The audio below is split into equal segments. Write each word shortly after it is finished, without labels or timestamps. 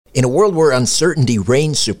In a world where uncertainty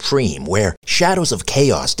reigns supreme, where shadows of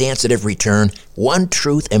chaos dance at every turn, one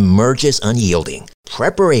truth emerges unyielding.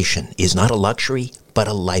 Preparation is not a luxury, but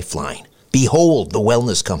a lifeline. Behold the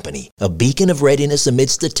Wellness Company, a beacon of readiness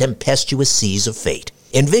amidst the tempestuous seas of fate.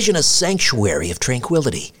 Envision a sanctuary of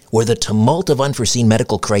tranquility, where the tumult of unforeseen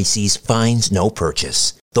medical crises finds no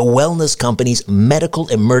purchase. The Wellness Company's Medical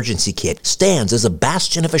Emergency Kit stands as a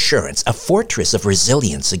bastion of assurance, a fortress of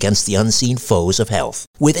resilience against the unseen foes of health.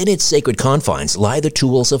 Within its sacred confines lie the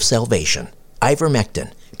tools of salvation.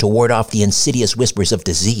 Ivermectin, to ward off the insidious whispers of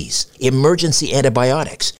disease. Emergency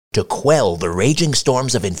antibiotics, to quell the raging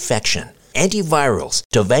storms of infection. Antivirals,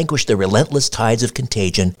 to vanquish the relentless tides of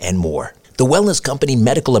contagion, and more. The Wellness Company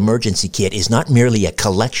Medical Emergency Kit is not merely a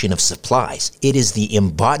collection of supplies. It is the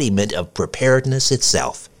embodiment of preparedness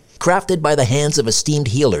itself. Crafted by the hands of esteemed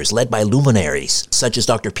healers led by luminaries such as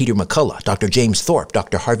Dr. Peter McCullough, Dr. James Thorpe,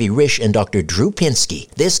 Dr. Harvey Risch, and Dr. Drew Pinsky,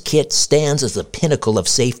 this kit stands as the pinnacle of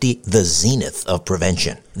safety, the zenith of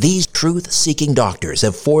prevention. These truth-seeking doctors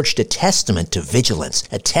have forged a testament to vigilance,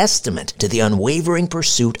 a testament to the unwavering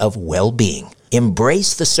pursuit of well-being.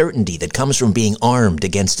 Embrace the certainty that comes from being armed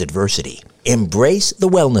against adversity. Embrace the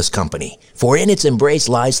Wellness Company, for in its embrace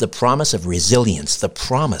lies the promise of resilience, the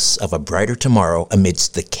promise of a brighter tomorrow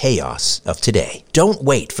amidst the chaos of today. Don't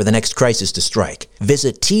wait for the next crisis to strike.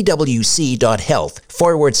 Visit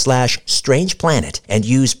twc.health/Strange Planet and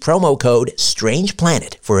use promo code Strange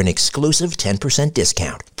Planet for an exclusive 10%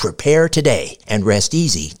 discount. Prepare today and rest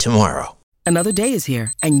easy tomorrow. Another day is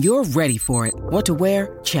here, and you're ready for it. What to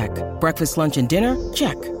wear? Check. Breakfast, lunch, and dinner?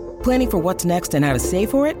 Check. Planning for what's next and how to save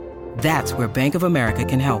for it? That's where Bank of America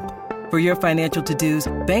can help. For your financial to-dos,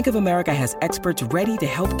 Bank of America has experts ready to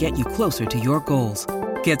help get you closer to your goals.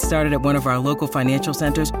 Get started at one of our local financial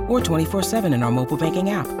centers or 24/7 in our mobile banking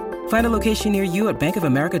app. Find a location near you at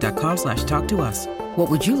bankofamerica.com/talktous. What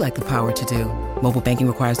would you like the power to do? Mobile banking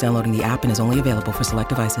requires downloading the app and is only available for select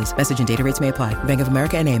devices. Message and data rates may apply. Bank of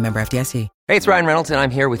America NA, member FDIC. Hey, it's Ryan Reynolds, and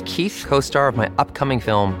I'm here with Keith, co-star of my upcoming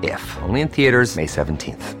film, If, only in theaters May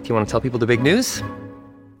 17th. Do you want to tell people the big news?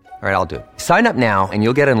 All right, I'll do it. Sign up now and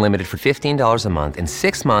you'll get unlimited for $15 a month and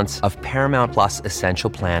 6 months of Paramount Plus Essential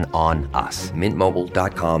Plan on us.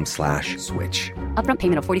 MintMobile.com/switch. Upfront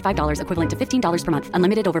payment of $45 equivalent to $15 per month.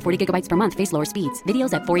 Unlimited over 40 gigabytes per month. Face lower speeds.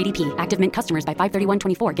 Videos at 480p. Active Mint customers by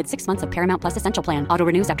 531.24 get 6 months of Paramount Plus Essential Plan. Auto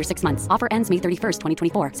renews after 6 months. Offer ends May 31st,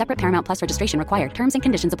 2024. Separate Paramount Plus registration required. Terms and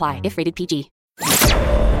conditions apply if rated PG.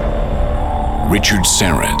 Richard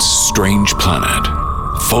Syrett's Strange Planet.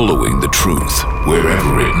 Following the truth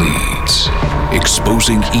wherever it leads.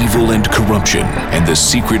 Exposing evil and corruption and the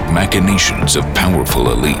secret machinations of powerful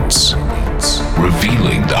elites.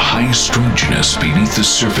 Revealing the high strangeness beneath the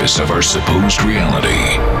surface of our supposed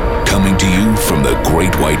reality. Coming to you from the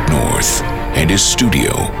Great White North and his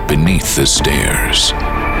studio beneath the stairs.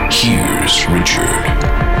 Here's Richard.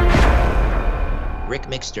 Rick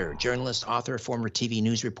Mixter, journalist, author, former TV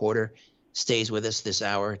news reporter, stays with us this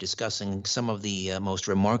hour discussing some of the most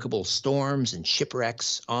remarkable storms and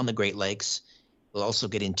shipwrecks on the Great Lakes. We'll also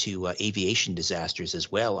get into aviation disasters as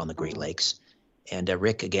well on the Great Lakes. And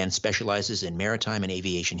Rick, again, specializes in maritime and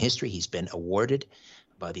aviation history. He's been awarded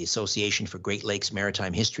by the Association for Great Lakes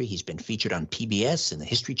Maritime History. He's been featured on PBS and the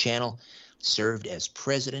History Channel, served as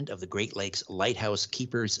president of the Great Lakes Lighthouse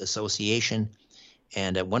Keepers Association,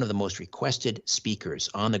 and one of the most requested speakers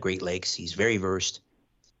on the Great Lakes. He's very versed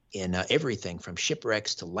in everything from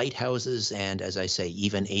shipwrecks to lighthouses and, as I say,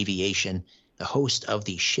 even aviation. The host of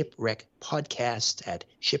the Shipwreck Podcast at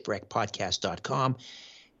shipwreckpodcast.com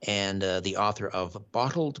and the author of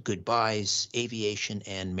Bottled Goodbyes, Aviation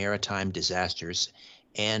and Maritime Disasters,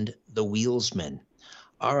 and The Wheelsman.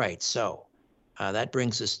 All right, so that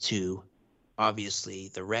brings us to, obviously,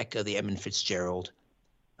 the wreck of the Edmund Fitzgerald.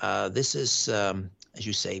 This is, as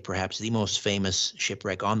you say, perhaps the most famous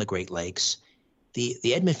shipwreck on the Great Lakes.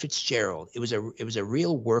 The Edmund Fitzgerald, it was a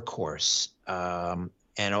real workhorse,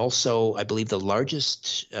 and also I believe the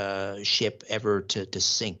largest ship ever to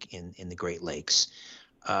sink in the Great Lakes.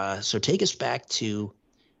 So take us back to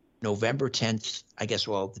November 10th, I guess,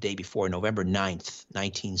 well, the day before, November 9th,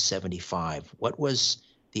 1975. What was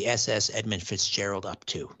the SS Edmund Fitzgerald up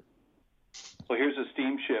to? Well, here's a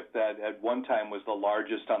steamship that at one time was the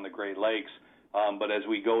largest on the Great Lakes. But as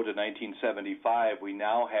we go to 1975, we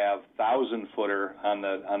now have 1,000-footer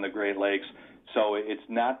on the Great Lakes. So it's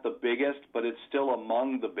not the biggest, but it's still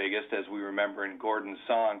among the biggest, as we remember in Gordon's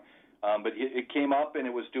song. But it came up and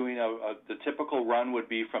it was doing the typical run would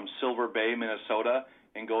be from Silver Bay, Minnesota,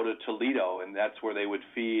 and go to Toledo, and that's where they would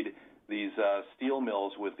feed these steel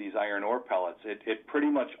mills with these iron ore pellets. It pretty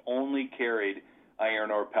much only carried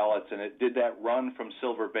iron ore pellets, and it did that run from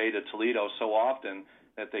Silver Bay to Toledo so often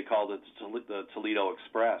that they called it the Toledo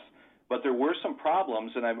Express. But there were some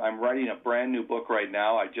problems, and I'm writing a brand new book right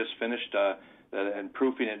now. I just finished and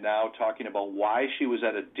proofing it now, talking about why she was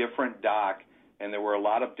at a different dock, and there were a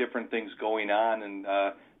lot of different things going on in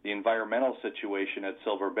the environmental situation at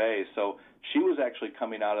Silver Bay. So she was actually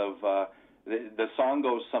coming out of, the song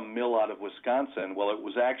goes some mill out of Wisconsin. Well, it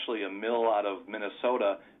was actually a mill out of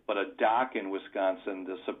Minnesota, but a dock in Wisconsin.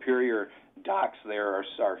 The Superior docks there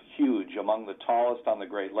are huge, among the tallest on the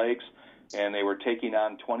Great Lakes, and they were taking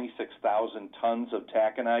on 26,000 tons of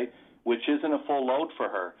taconite, which isn't a full load for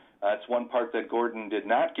her. That's one part that Gordon did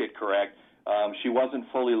not get correct. She wasn't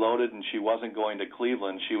fully loaded, and she wasn't going to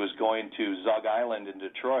Cleveland. She was going to Zug Island in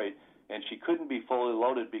Detroit, and she couldn't be fully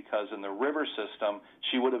loaded because in the river system,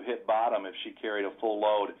 she would have hit bottom if she carried a full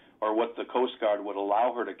load, or what the Coast Guard would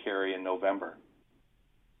allow her to carry in November.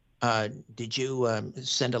 Did you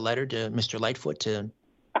send a letter to Mr. Lightfoot to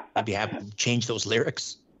maybe have him change those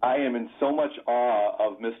lyrics? I am in so much awe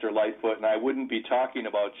of Mr. Lightfoot, and I wouldn't be talking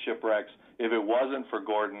about shipwrecks if it wasn't for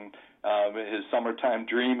Gordon, his Summertime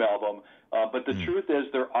Dream album. But the truth is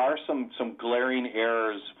there are some glaring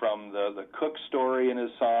errors, from the Cook story in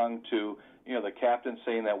his song to the captain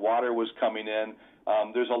saying that water was coming in.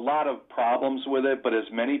 There's a lot of problems with it, but as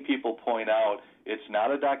many people point out, it's not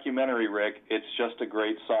a documentary, Rick. It's just a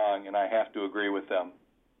great song, and I have to agree with them.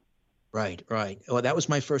 Right. Well, that was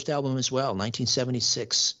my first album as well,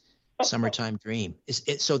 1976, Summertime Dream.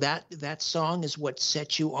 So that song is what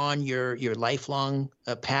set you on your lifelong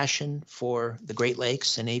passion for the Great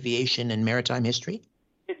Lakes and aviation and maritime history?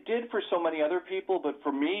 It did for so many other people, but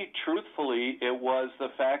for me, truthfully, it was the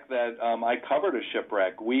fact that I covered a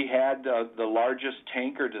shipwreck. We had the largest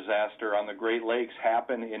tanker disaster on the Great Lakes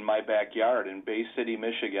happen in my backyard in Bay City,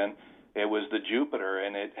 Michigan. It was the Jupiter,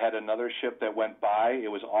 and it had another ship that went by.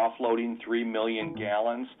 It was offloading 3 million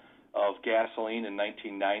gallons of gasoline in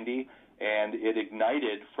 1990, and it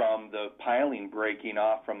ignited from the piling breaking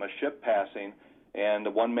off from a ship passing,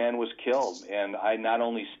 and one man was killed. And I not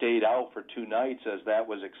only stayed out for 2 nights as that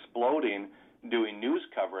was exploding doing news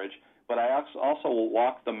coverage, but I also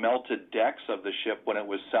walked the melted decks of the ship when it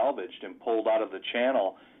was salvaged and pulled out of the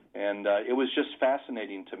channel, and it was just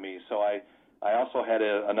fascinating to me. So I also had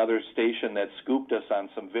another station that scooped us on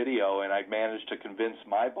some video, and I managed to convince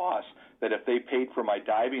my boss that if they paid for my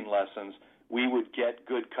diving lessons, we would get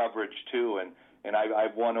good coverage too. And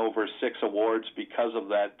I've won over 6 awards because of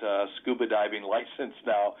that scuba diving license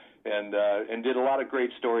now, and did a lot of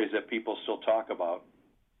great stories that people still talk about.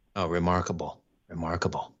 Oh, remarkable.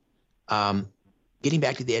 Getting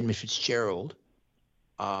back to the Edmund Fitzgerald,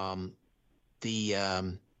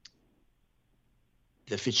 the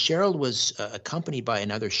Fitzgerald was accompanied by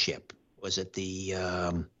another ship. Was it the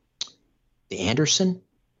Anderson?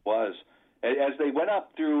 Was. As they went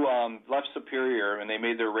up through left Superior and they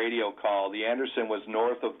made their radio call, the Anderson was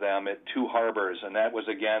north of them at 2 harbors, and that was,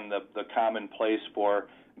 again, the common place for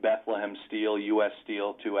Bethlehem Steel, U.S.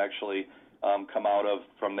 Steel, to actually come out of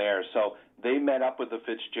from there. So they met up with the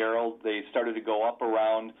Fitzgerald. They started to go up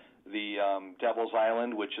around the Devil's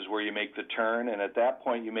Island, which is where you make the turn, and at that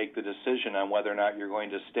point you make the decision on whether or not you're going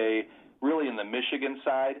to stay really in the Michigan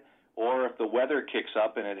side, or if the weather kicks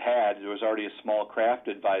up, and there was already a small craft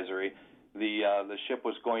advisory, the ship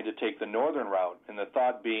was going to take the northern route, and the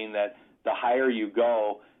thought being that the higher you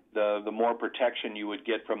go, the more protection you would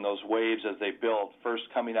get from those waves as they built, first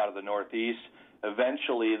coming out of the northeast.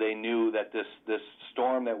 Eventually they knew that this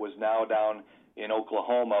storm that was now down in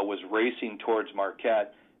Oklahoma was racing towards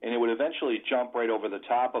Marquette, and it would eventually jump right over the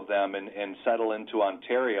top of them and settle into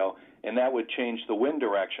Ontario, and that would change the wind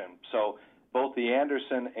direction. So both the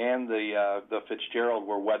Anderson and the Fitzgerald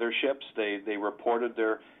were weather ships. They reported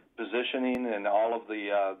their positioning and all of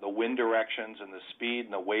the wind directions and the speed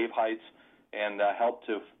and the wave heights, and helped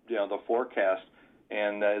to the forecast.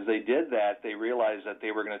 And as they did that, they realized that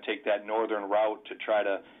they were going to take that northern route to try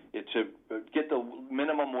to get the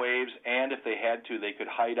minimum waves, and if they had to, they could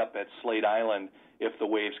hide up at Slate Island if the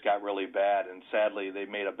waves got really bad. And sadly, they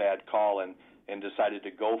made a bad call and decided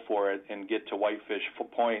to go for it and get to Whitefish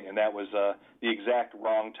Point, and that was the exact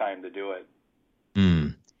wrong time to do it.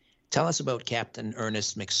 Tell us about Captain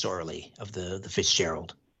Ernest McSorley of the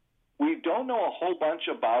Fitzgerald. We don't know a whole bunch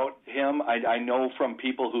about him. I know from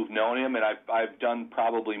people who've known him, and I've done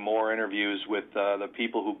probably more interviews with the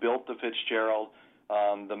people who built the Fitzgerald,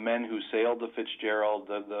 the men who sailed the Fitzgerald,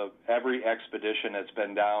 every expedition that's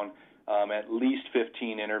been down, at least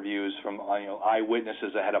 15 interviews from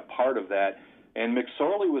eyewitnesses that had a part of that. And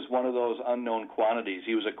McSorley was one of those unknown quantities.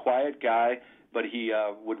 He was a quiet guy, but he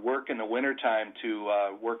would work in the wintertime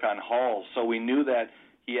to work on hulls. So we knew that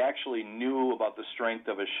he actually knew about the strength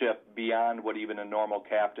of a ship beyond what even a normal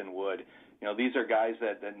captain would. These are guys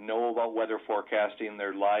that know about weather forecasting.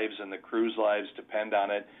 Their lives and the crew's lives depend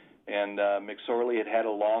on it. And McSorley had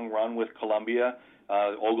a long run with Columbia,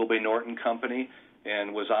 Ogilvy Norton Company,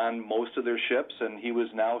 and was on most of their ships. And he was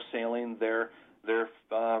now sailing their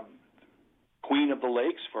Queen of the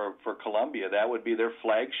Lakes for Columbia. That would be their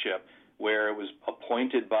flagship, where it was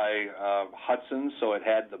appointed by Hudson, so it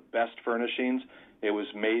had the best furnishings. It was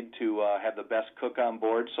made to have the best cook on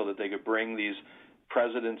board so that they could bring these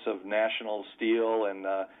presidents of National Steel and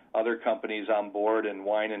other companies on board and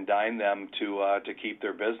wine and dine them to keep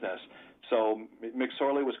their business. So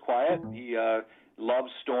McSorley was quiet. He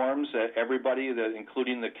loved storms. Everybody,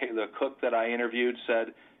 including the cook that I interviewed,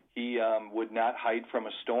 said he would not hide from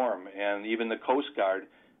a storm. And even the Coast Guard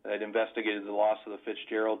that investigated the loss of the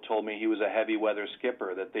Fitzgerald told me he was a heavy weather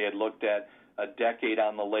skipper, that they had looked at a decade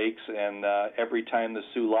on the lakes, and every time the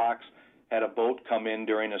Sioux Locks had a boat come in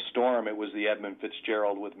during a storm, it was the Edmund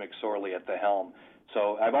Fitzgerald with McSorley at the helm.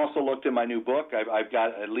 So I've also looked in my new book. I've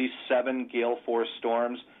got at least 7 gale force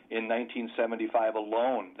storms in 1975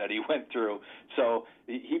 alone that he went through. So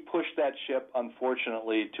he pushed that ship,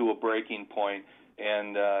 unfortunately, to a breaking point,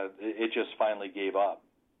 and it just finally gave up.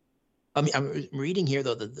 I mean, I'm reading here,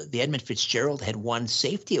 though, the Edmund Fitzgerald had won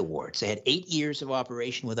safety awards. They had 8 years of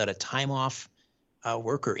operation without a time-off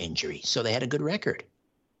worker injury, so they had a good record.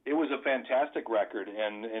 It was a fantastic record,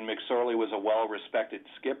 and McSorley was a well-respected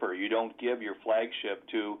skipper. You don't give your flagship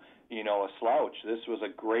to, a slouch. This was a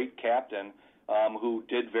great captain who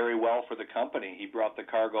did very well for the company. He brought the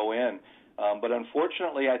cargo in. But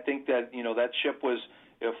unfortunately, I think that, that ship was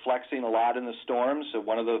flexing a lot in the storms. So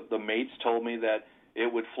one of the mates told me that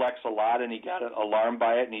it would flex a lot, and he got alarmed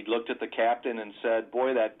by it, and he looked at the captain and said,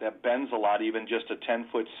 boy, that bends a lot, even just a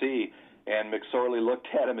 10-foot sea. And McSorley looked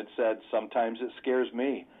at him and said, sometimes it scares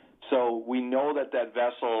me. So we know that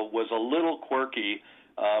vessel was a little quirky,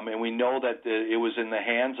 and we know that it was in the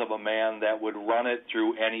hands of a man that would run it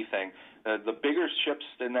through anything. The bigger ships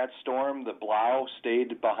in that storm, the Blau,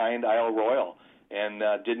 stayed behind Isle Royal and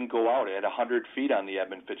didn't go out. It had 100 feet on the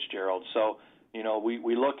Edmund Fitzgerald. So,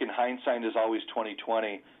 we look, in hindsight is always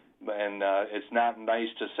 20/20, and it's not nice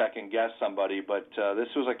to second-guess somebody, but this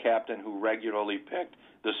was a captain who regularly picked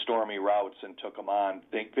the stormy routes and took them on,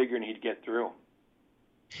 figuring he'd get through.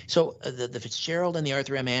 So the Fitzgerald and the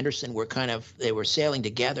Arthur M. Anderson they were sailing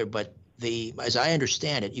together, but as I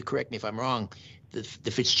understand it, you correct me if I'm wrong, the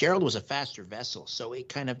Fitzgerald was a faster vessel, so it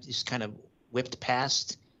kind of whipped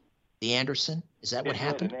past the Anderson. Is that what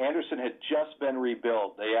happened? And Anderson had just been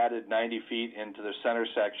rebuilt. They added 90 feet into the center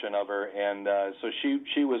section of her, and so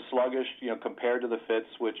she was sluggish, compared to the Fitz,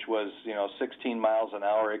 which was 16 miles an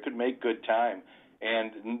hour. It could make good time,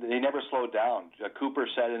 and they never slowed down. Cooper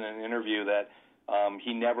said in an interview that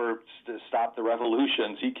he never stopped the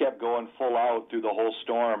revolutions. He kept going full out through the whole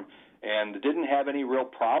storm and didn't have any real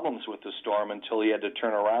problems with the storm until he had to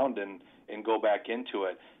turn around and go back into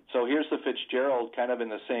it. So here's the Fitzgerald kind of in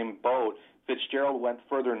the same boat. Fitzgerald went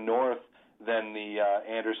further north than the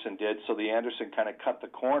Anderson did, so the Anderson kind of cut the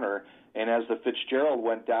corner, and as the Fitzgerald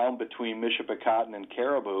went down between Michipicoten and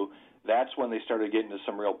Caribou, that's when they started getting into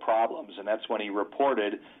some real problems, and that's when he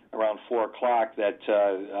reported around 4 o'clock that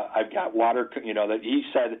I've got water, that he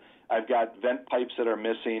said, I've got vent pipes that are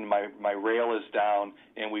missing, my rail is down,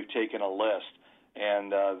 and we've taken a list.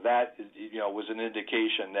 And that, was an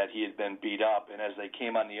indication that he had been beat up, and as they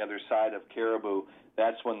came on the other side of Caribou,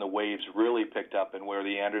 that's when the waves really picked up and where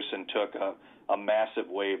the Anderson took a massive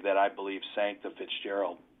wave that I believe sank the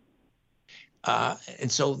Fitzgerald.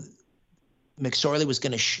 And so McSorley was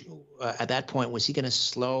going to, at that point, was he going to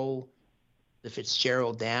slow the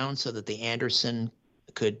Fitzgerald down so that the Anderson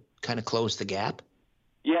could kind of close the gap?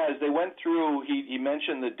 Yeah, as they went through, he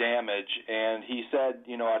mentioned the damage, and he said,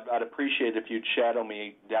 I'd appreciate if you'd shadow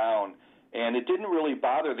me down. And it didn't really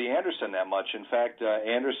bother the Anderson that much. In fact,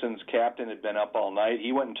 Anderson's captain had been up all night.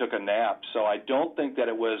 He went and took a nap. So I don't think that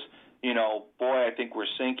it was, boy, I think we're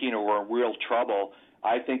sinking or we're in real trouble.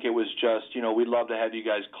 I think it was just, we'd love to have you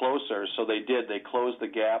guys closer. So they did. They closed the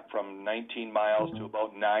gap from 19 miles to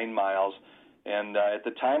about 9 miles. And at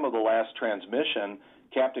the time of the last transmission,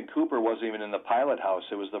 Captain Cooper wasn't even in the pilot house.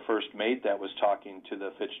 It was the first mate that was talking to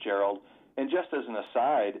the Fitzgerald. And just as an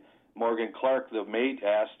aside, Morgan Clark, the mate,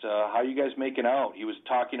 asked, how are you guys making out? He was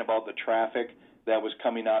talking about the traffic that was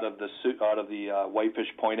coming out of the Whitefish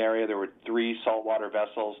Point area. There were 3 saltwater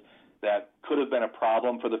vessels that could have been a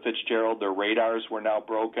problem for the Fitzgerald. Their radars were now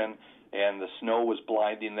broken, and the snow was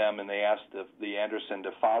blinding them, and they asked the Anderson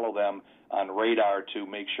to follow them on radar to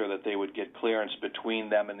make sure that they would get clearance between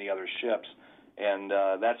them and the other ships. And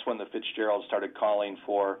that's when the Fitzgerald started calling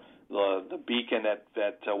for the beacon at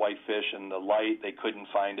Whitefish and the light. They couldn't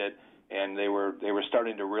find it, and they were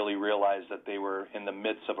starting to really realize that they were in the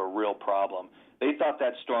midst of a real problem. They thought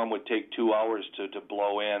that storm would take 2 hours to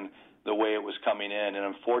blow in the way it was coming in, and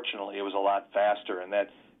unfortunately it was a lot faster. And that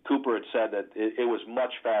Cooper had said that it was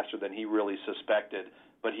much faster than he really suspected,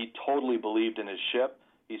 but he totally believed in his ship.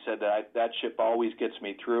 He said that ship always gets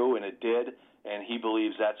me through, and it did, and he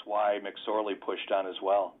believes that's why McSorley pushed on as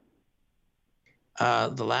well.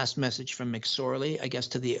 The last message from McSorley, I guess,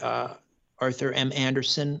 to the Arthur M.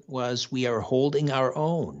 Anderson was, "We are holding our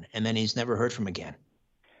own," and then he's never heard from again.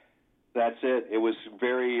 That's it. It was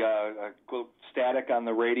very static on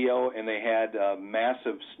the radio, and they had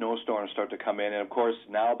massive snowstorms start to come in. And, of course,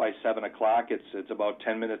 now by 7 o'clock, it's about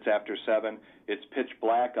 10 minutes after 7. It's pitch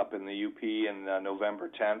black up in the UP in November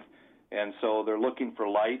 10th. And so they're looking for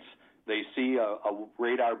lights. They see a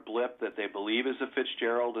radar blip that they believe is a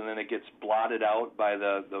Fitzgerald, and then it gets blotted out by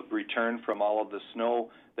the return from all of the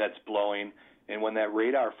snow that's blowing. And when that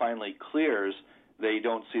radar finally clears, they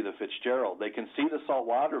don't see the Fitzgerald. They can see the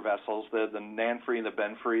saltwater vessels, the Nanfree and the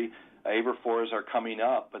Benfree, Aberforths are coming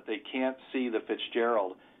up, but they can't see the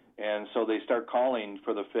Fitzgerald. And so they start calling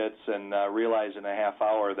for the Fitz and realize in a half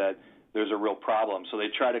hour that there's a real problem. So they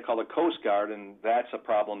try to call the Coast Guard, and that's a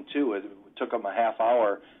problem too. It took them a half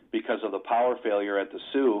hour because of the power failure at the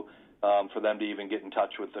Sioux for them to even get in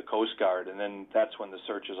touch with the Coast Guard. And then that's when the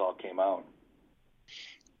searches all came out.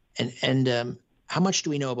 And how much do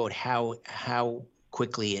we know about how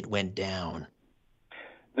quickly it went down?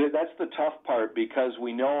 That's the tough part, because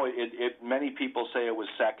we know many people say it was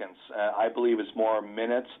seconds. I believe it's more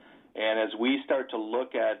minutes. And as we start to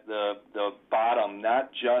look at the bottom,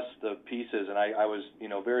 not just the pieces, and I was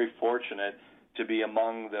very fortunate to be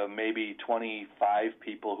among the maybe 25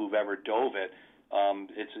 people who've ever dove it.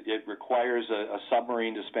 It requires a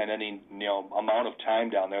submarine to spend any amount of time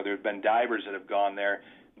down there. There have been divers that have gone there,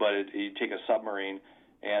 but you take a submarine.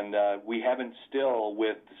 And we haven't still,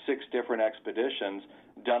 with 6 different expeditions,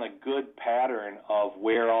 done a good pattern of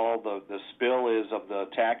where all the spill is of the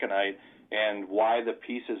taconite and why the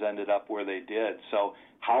pieces ended up where they did. So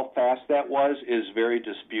how fast that was is very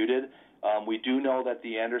disputed. We do know that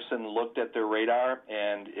the Anderson looked at their radar,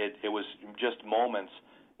 and it was just moments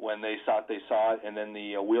when they thought they saw it, and then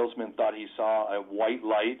the wheelsman thought he saw a white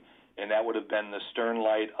light, and that would have been the stern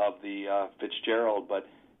light of the Fitzgerald. But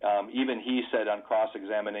even he said on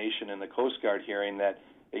cross-examination in the Coast Guard hearing that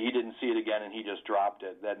he didn't see it again and he just dropped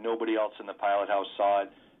it, that nobody else in the pilot house saw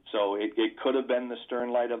it. So it could have been the stern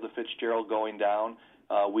light of the Fitzgerald going down.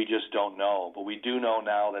 We just don't know. But we do know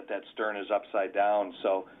now that stern is upside down,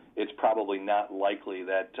 so it's probably not likely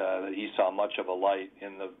that he saw much of a light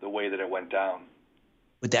in the way that it went down.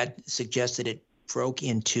 Would that suggest that it broke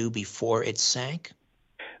in two before it sank?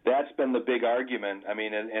 That's been the big argument. I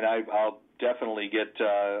mean, and I'll definitely get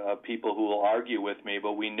people who will argue with me,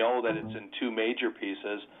 but we know that it's in 2 major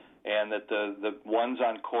pieces, and that the one's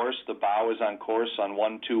on course, the bow is on course on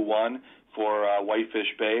 121 for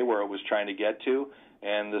Whitefish Bay, where it was trying to get to,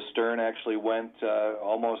 and the stern actually went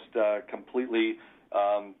almost completely,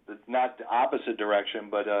 not the opposite direction,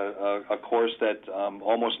 but a course that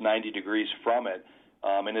almost 90 degrees from it,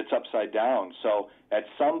 and it's upside down. So at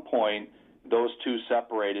some point, those two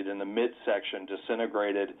separated, and the midsection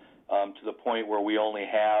disintegrated to the point where we only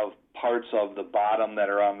have parts of the bottom that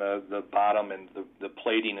are on the bottom, and the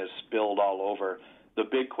plating is spilled all over. The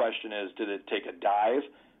big question is, did it take a dive,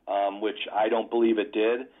 which I don't believe it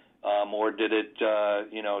did, or did it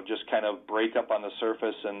just kind of break up on the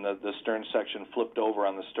surface and the stern section flipped over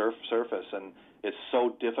on the surface? And it's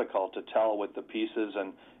so difficult to tell with the pieces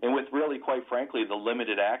and with really, quite frankly, the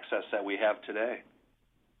limited access that we have today.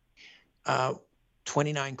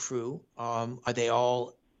 29 crew, are they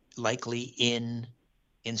all likely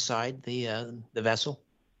inside the vessel?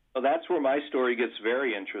 Well, that's where my story gets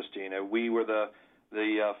very interesting. We were the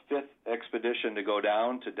 5th expedition to go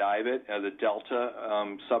down to dive it, the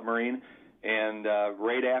Delta submarine, and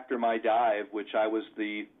right after my dive, which I was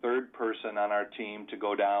the 3rd person on our team to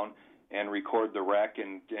go down and record the wreck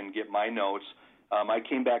and get my notes, I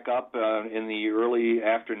came back up in the early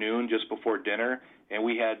afternoon just before dinner, and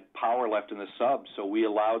we had power left in the sub, so we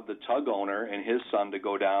allowed the tug owner and his son to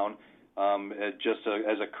go down just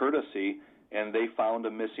as a courtesy, and they found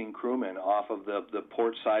a missing crewman off of the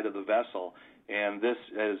port side of the vessel. And this,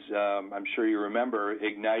 as I'm sure you remember,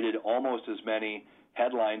 ignited almost as many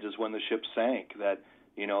headlines as when the ship sank, that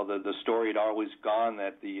The story had always gone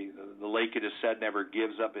that the lake, it is said, never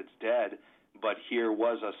gives up its dead, but here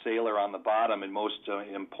was a sailor on the bottom, and most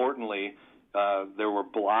importantly, there were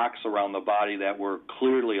blocks around the body that were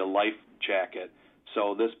clearly a life jacket.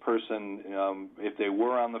 So this person, if they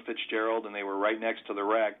were on the Fitzgerald and they were right next to the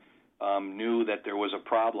wreck, knew that there was a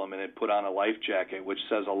problem and had put on a life jacket, which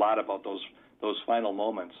says a lot about those final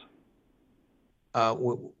moments.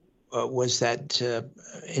 Was that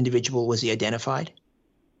individual, was he identified?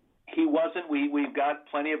 He wasn't. We've got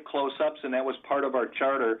plenty of close-ups, and that was part of our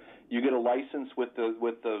charter. You get a license with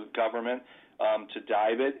the government to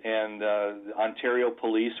dive it, and Ontario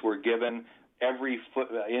Police were given every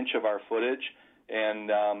inch of our footage.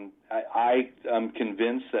 And I am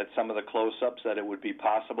convinced that some of the close-ups that it would be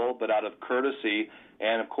possible, but out of courtesy,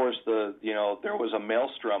 and of course there was a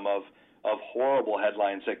maelstrom of horrible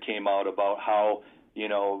headlines that came out about how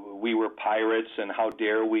we were pirates and how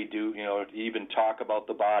dare we do even talk about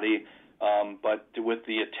the body. But with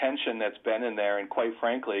the attention that's been in there, and quite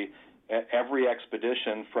frankly, every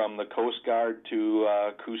expedition from the Coast Guard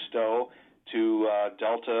to Cousteau to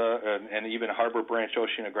Delta and even Harbor Branch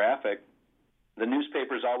Oceanographic, the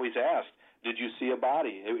newspapers always asked, did you see a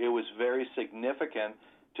body? It was very significant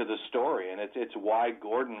to the story, and it's why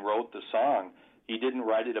Gordon wrote the song. He didn't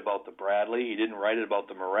write it about the Bradley. He didn't write it about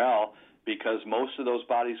the Morel, because most of those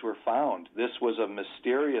bodies were found. This was a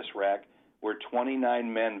mysterious wreck where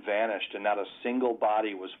 29 men vanished, and not a single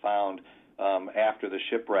body was found after the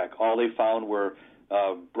shipwreck. All they found were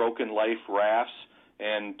broken life rafts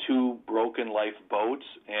and 2 broken life boats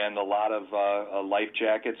and a lot of life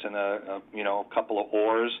jackets and a couple of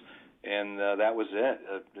oars, and that was it.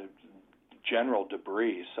 General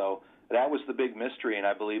debris. So that was the big mystery, and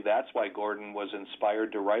I believe that's why Gordon was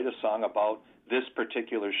inspired to write a song about this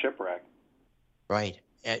particular shipwreck. Right.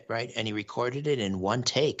 And he recorded it in one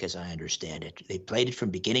take, as I understand it. They played it from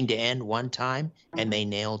beginning to end one time, and they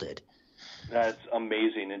nailed it. That's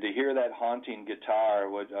amazing. And to hear that haunting guitar,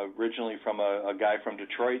 originally from a guy from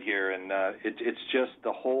Detroit here, and it's just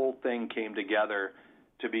the whole thing came together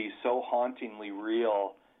to be so hauntingly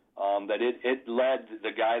real that it led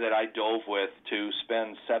the guy that I dove with to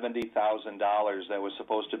spend $70,000 that was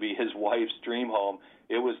supposed to be his wife's dream home.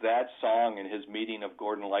 It was that song and his meeting of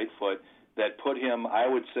Gordon Lightfoot that put him, I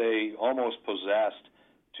would say, almost possessed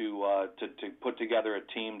to put together a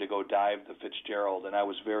team to go dive the Fitzgerald, and I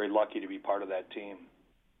was very lucky to be part of that team.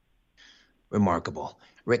 Remarkable.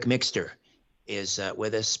 Rick Mixter is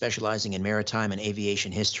with us, specializing in maritime and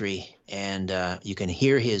aviation history, and you can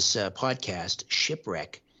hear his podcast,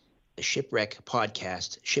 Shipwreck, the Shipwreck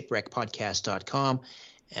Podcast, shipwreckpodcast.com,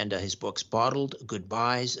 and his books, Bottled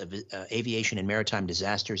Goodbyes of Aviation and Maritime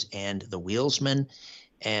Disasters, and The Wheelsman.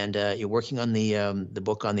 And you're working on the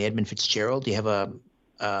book on the Edmund Fitzgerald. Do you have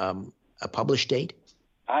a published date?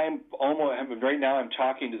 Right now I'm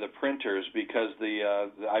talking to the printers because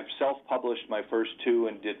I've self-published my first 2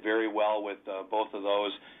 and did very well with both of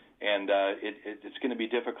those, and it's going to be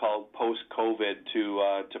difficult post-COVID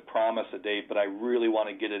to promise a date, but I really want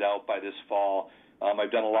to get it out by this fall.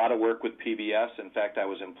 I've done a lot of work with PBS. In fact, I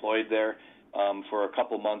was employed there for a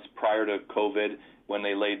couple months prior to COVID when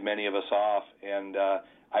they laid many of us off, and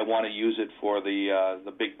I want to use it for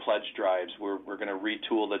the big pledge drives. We're going to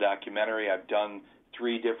retool the documentary. I've done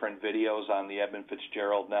 3 different videos on the Edmund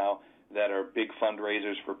Fitzgerald now that are big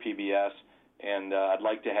fundraisers for PBS, and I'd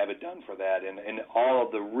like to have it done for that. And all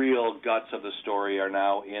of the real guts of the story are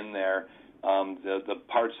now in there. The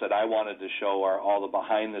parts that I wanted to show are all the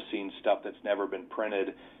behind-the-scenes stuff that's never been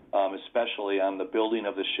printed, especially on the building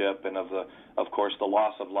of the ship and of course, the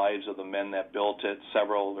loss of lives of the men that built it. There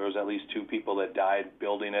was at least 2 people that died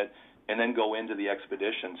building it, and then go into the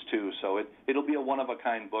expeditions too. So it'll be a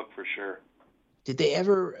one-of-a-kind book for sure. Did they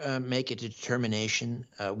ever make a determination?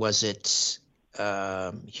 Was it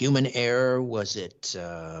human error? Was it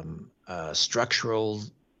structural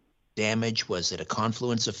damage? Was it a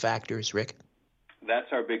confluence of factors, Rick? That's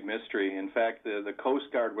our big mystery. In fact, the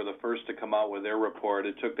Coast Guard were the first to come out with their report.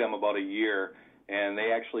 It took them about a year, and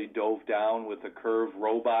they actually dove down with a curved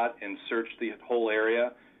robot and searched the whole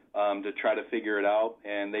area to try to figure it out,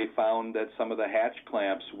 and they found that some of the hatch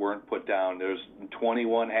clamps weren't put down. There's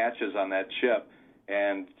 21 hatches on that ship,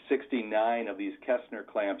 and 69 of these Kessner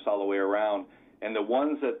clamps all the way around, and the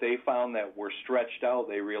ones that they found that were stretched out,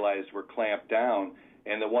 they realized were clamped down,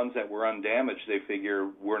 and the ones that were undamaged, they figure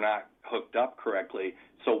were not hooked up correctly.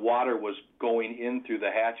 So water was going in through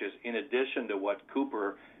the hatches, in addition to what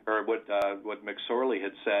what McSorley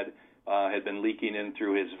had said had been leaking in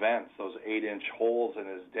through his vents, those 8-inch holes in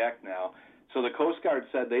his deck now. So the Coast Guard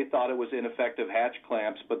said they thought it was ineffective hatch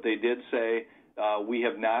clamps, but they did say we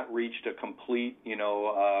have not reached a complete,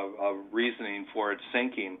 reasoning for its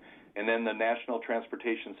sinking. And then the National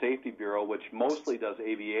Transportation Safety Bureau, which mostly does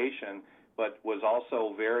aviation, but was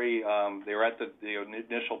also very, they were at the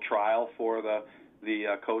initial trial for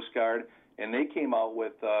the Coast Guard, and they came out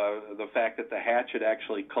with the fact that the hatch had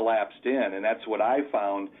actually collapsed in. And that's what I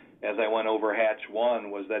found as I went over hatch 1,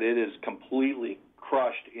 was that it is completely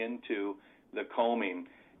crushed into the coaming.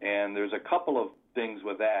 And there's a couple of things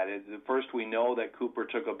with that. First, we know that Cooper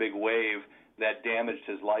took a big wave that damaged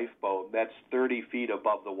his lifeboat. That's 30 feet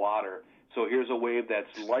above the water. So here's a wave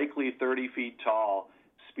that's likely 30 feet tall,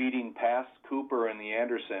 speeding past Cooper and the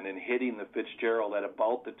Anderson and hitting the Fitzgerald at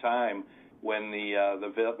about the time when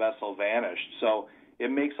the vessel vanished. So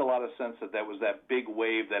it makes a lot of sense that that was that big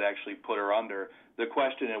wave that actually put her under. The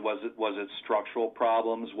question is, was it structural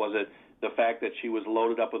problems? Was it the fact that she was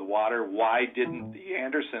loaded up with water? Why didn't the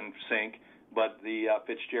Anderson sink, but the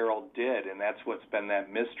Fitzgerald did? And that's what's been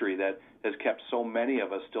that mystery that has kept so many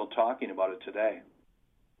of us still talking about it today.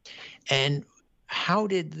 And how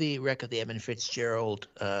did the wreck of the Edmund Fitzgerald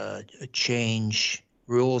change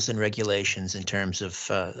rules and regulations in terms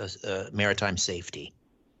of maritime safety?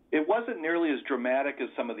 It wasn't nearly as dramatic as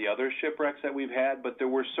some of the other shipwrecks that we've had, but there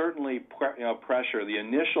were certainly pressure. The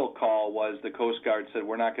initial call was the Coast Guard said,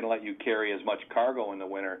 we're not going to let you carry as much cargo in the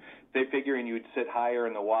winter. They figuring you'd sit higher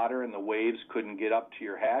in the water and the waves couldn't get up to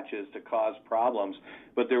your hatches to cause problems.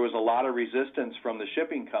 But there was a lot of resistance from the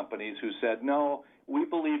shipping companies who said, no, we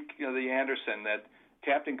believe the Anderson, that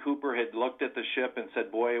Captain Cooper had looked at the ship and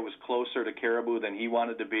said, boy, it was closer to Caribou than he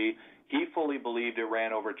wanted to be. He fully believed it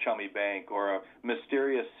ran over Chummy Bank or a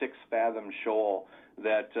mysterious 6-fathom shoal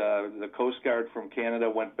that the Coast Guard from Canada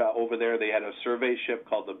went over there. They had a survey ship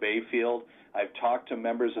called the Bayfield. I've talked to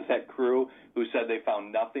members of that crew who said they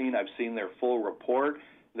found nothing. I've seen their full report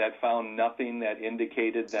that found nothing that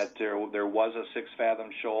indicated that there was a 6-fathom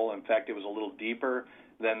shoal. In fact, it was a little deeper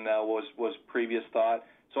than was previous thought.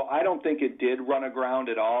 So I don't think it did run aground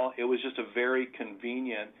at all. It was just a very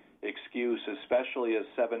convenient excuse, especially as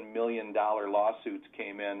 $7 million lawsuits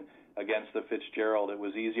came in against the Fitzgerald. It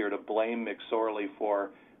was easier to blame McSorley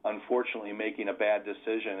for, unfortunately, making a bad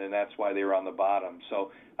decision, and that's why they were on the bottom.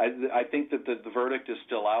 So I think that the verdict is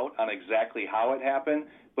still out on exactly how it happened,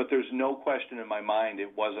 but there's no question in my mind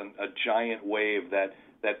it wasn't a giant wave that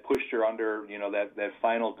pushed her under, that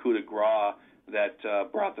final coup de grace that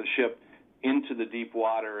brought the ship into the deep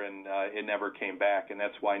water, and it never came back, and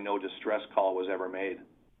that's why no distress call was ever made.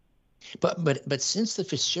 But since the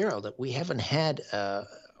Fitzgerald, we haven't had,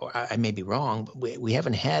 or I may be wrong, but we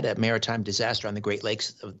haven't had a maritime disaster on the Great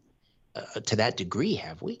Lakes to that degree,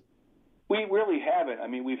 have we? We really haven't. I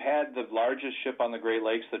mean, we've had the largest ship on the Great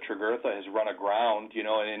Lakes, the Tregurtha, has run aground,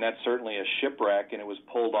 and that's certainly a shipwreck, and it was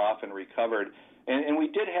pulled off and recovered. And we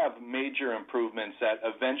did have major improvements that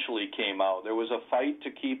eventually came out. There was a fight to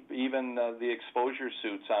keep even the exposure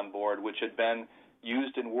suits on board, which had been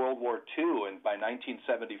used in World War II, and by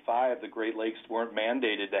 1975, the Great Lakes weren't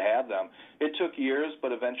mandated to have them. It took years,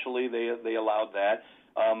 but eventually they allowed that.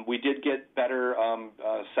 We did get better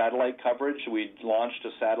satellite coverage. We launched a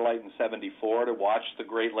satellite in '74 to watch the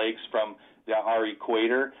Great Lakes from our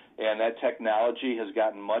equator, and that technology has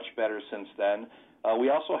gotten much better since then. We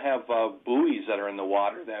also have buoys that are in the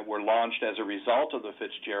water that were launched as a result of the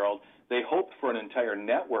Fitzgerald. They hoped for an entire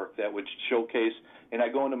network that would showcase, and I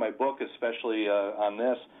go into my book especially on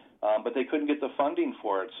this, but they couldn't get the funding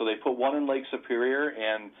for it. So they put one in Lake Superior,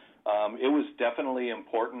 and it was definitely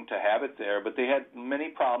important to have it there. But they had many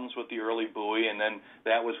problems with the early buoy, and then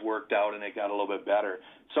that was worked out, and it got a little bit better.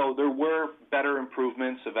 So there were better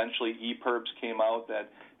improvements. Eventually, EPIRBs came out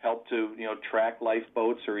that helped to track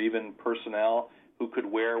lifeboats or even personnel who could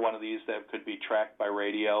wear one of these that could be tracked by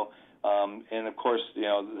radio. And, of course,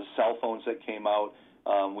 the cell phones that came out,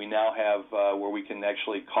 we now have where we can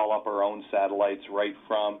actually call up our own satellites right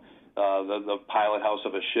from the pilot house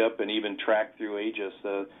of a ship and even track through Aegis,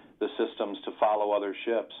 the systems to follow other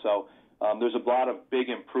ships. So there's a lot of big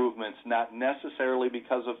improvements, not necessarily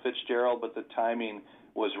because of Fitzgerald, but the timing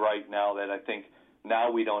was right now that I think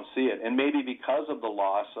now we don't see it. And maybe because of the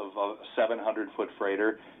loss of a 700-foot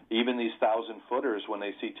freighter, even these 1,000-footers, when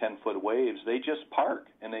they see 10-foot waves, they just park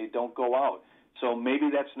and they don't go out. So maybe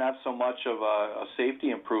that's not so much of a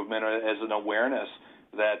safety improvement as an awareness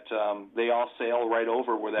that they all sail right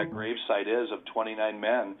over where that grave site is of 29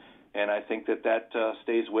 men. And I think that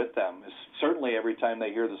stays with them, certainly every time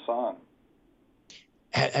they hear the song.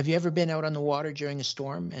 Have you ever been out on the water during a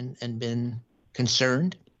storm and been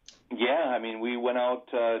concerned? Yeah, I mean, we went out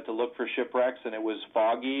to look for shipwrecks, and it was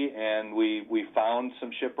foggy, and we found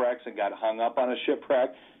some shipwrecks and got hung up on a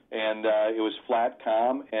shipwreck. and it was flat,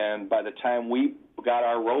 calm, and by the time we got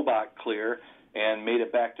our robot clear and made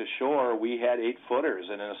it back to shore, we had 8-footers,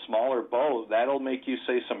 and in a smaller boat, that'll make you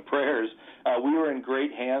say some prayers. We were in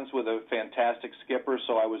great hands with a fantastic skipper,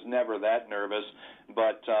 so I was never that nervous,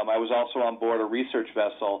 but I was also on board a research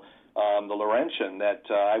vessel, the Laurentian, that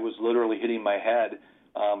I was literally hitting my head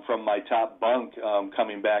from my top bunk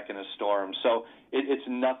coming back in a storm. So it's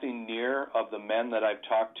nothing near of the men that I've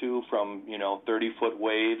talked to from, 30-foot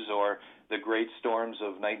waves or the great storms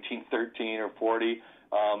of 1913 or 40,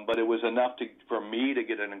 but it was enough for me to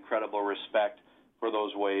get an incredible respect for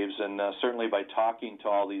those waves. And certainly by talking to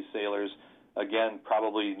all these sailors, again,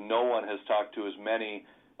 probably no one has talked to as many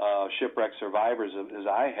shipwreck survivors as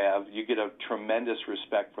I have. You get a tremendous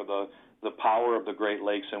respect for the power of the Great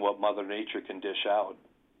Lakes and what Mother Nature can dish out.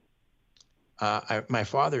 My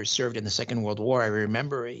father served in the Second World War. I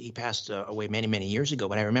remember he passed away many, many years ago,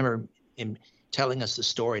 but I remember him telling us the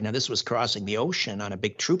story. Now, this was crossing the ocean on a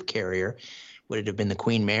big troop carrier. Would it have been the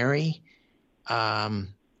Queen Mary, I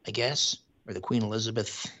guess, or the Queen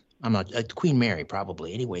Elizabeth? I'm not Queen Mary,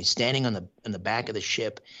 probably. Anyway, standing on the back of the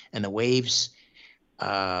ship, and the waves,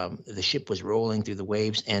 the ship was rolling through the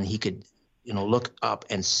waves, and he could, look up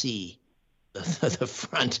and see the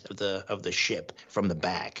front of the ship from the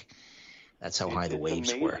back. That's how high the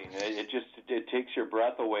waves were. It takes your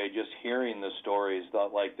breath away just hearing the stories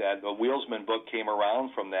like that. The Wheelsman book came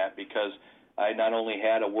around from that because I not only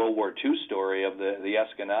had a World War II story of the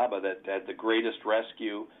Escanaba that had the greatest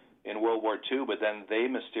rescue in World War II, but then they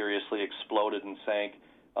mysteriously exploded and sank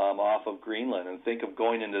off of Greenland. And think of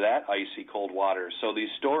going into that icy cold water. So these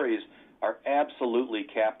stories are absolutely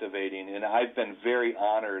captivating, and I've been very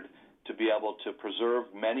honored to be able to preserve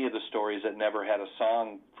many of the stories that never had a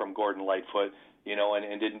song from Gordon Lightfoot,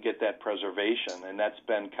 and didn't get that preservation. And that's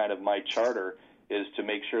been kind of my charter, is to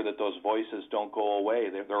make sure that those voices don't go away.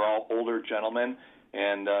 They're all older gentlemen,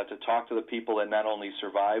 and to talk to the people that not only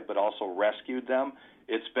survived but also rescued them,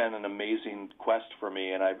 it's been an amazing quest for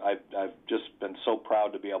me, and I've just been so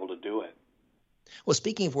proud to be able to do it. Well,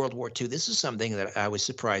 speaking of World War II, this is something that I was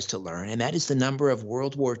surprised to learn, and that is the number of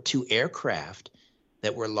World War II aircraft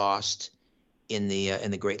that were lost in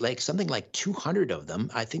the Great Lakes. Something like 200 of them,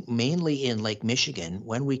 I think, mainly in Lake Michigan.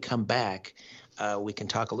 When we come back, we can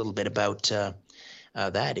talk a little bit about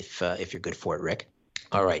that if you're good for it, Rick.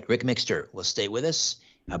 All right, Rick Mixter will stay with us.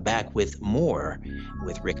 Back with more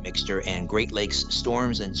with Rick Mixter and Great Lakes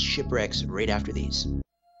storms and shipwrecks right after these.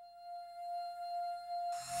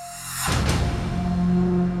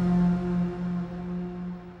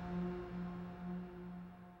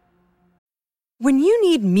 When you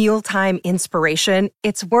need mealtime inspiration,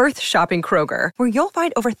 it's worth shopping Kroger, where you'll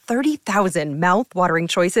find over 30,000 mouth-watering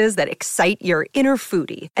choices that excite your inner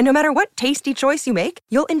foodie. And no matter what tasty choice you make,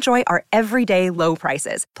 you'll enjoy our everyday low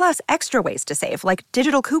prices, plus extra ways to save, like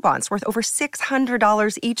digital coupons worth over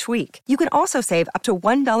 $600 each week. You can also save up to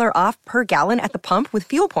 $1 off per gallon at the pump with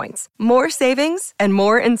fuel points. More savings and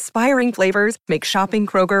more inspiring flavors make shopping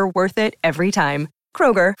Kroger worth it every time.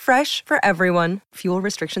 Kroger, fresh for everyone. Fuel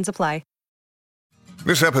restrictions apply.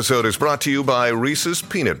 This episode is brought to you by Reese's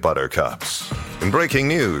Peanut Butter Cups. In breaking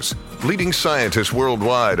news, leading scientists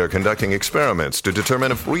worldwide are conducting experiments to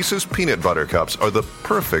determine if Reese's Peanut Butter Cups are the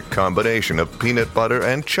perfect combination of peanut butter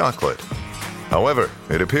and chocolate. However,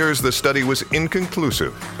 it appears the study was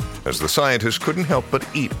inconclusive, as the scientists couldn't help but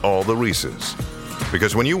eat all the Reese's.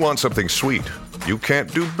 Because when you want something sweet, you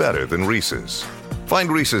can't do better than Reese's.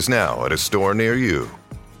 Find Reese's now at a store near you.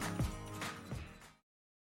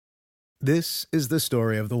 This is the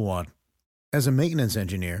story of the one. As a maintenance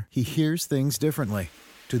engineer, he hears things differently.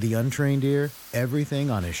 To the untrained ear,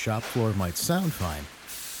 everything on his shop floor might sound fine,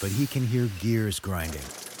 but he can hear gears grinding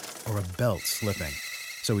or a belt slipping.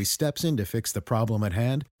 So he steps in to fix the problem at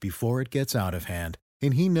hand before it gets out of hand.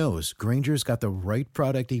 And he knows Grainger's got the right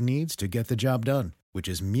product he needs to get the job done, which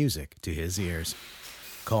is music to his ears.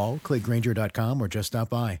 Call, click Grainger.com, or just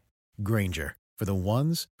stop by. Grainger, for the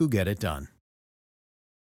ones who get it done.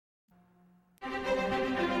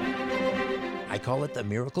 I call it the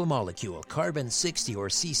miracle molecule, carbon-60 or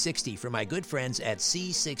C60, for my good friends at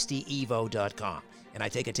C60evo.com. And I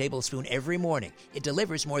take a tablespoon every morning. It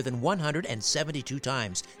delivers more than 172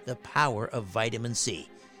 times the power of vitamin C.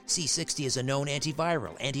 C60 is a known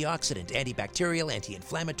antiviral, antioxidant, antibacterial,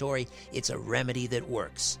 anti-inflammatory. It's a remedy that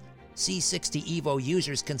works. C60 Evo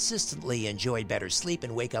users consistently enjoy better sleep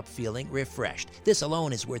and wake up feeling refreshed. This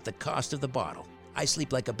alone is worth the cost of the bottle. I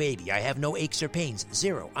sleep like a baby. I have no aches or pains,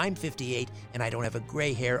 zero. I'm 58, and I don't have a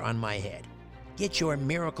gray hair on my head. Get your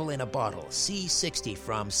miracle in a bottle, C60,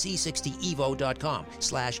 from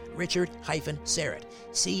c60evo.com/Richard-Syrett.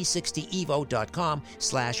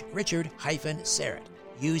 c60evo.com/Richard-Syrett.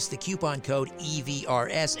 Use the coupon code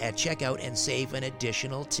EVRS at checkout and save an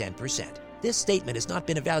additional 10%. This statement has not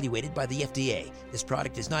been evaluated by the FDA. This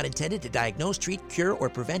product is not intended to diagnose, treat, cure, or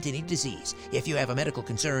prevent any disease. If you have a medical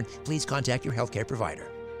concern, please contact your healthcare provider.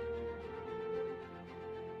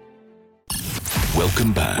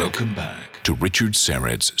 Welcome back to Richard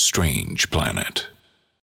Syrett's Strange Planet.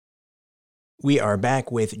 We are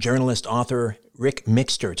back with journalist author Rick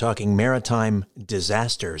Mixter talking maritime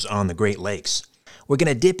disasters on the Great Lakes. We're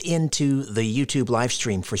going to dip into the YouTube live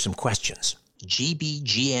stream for some questions.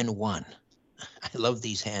 GBGN1. I love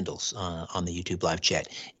these handles on the YouTube live chat.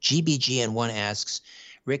 GBGN1 asks,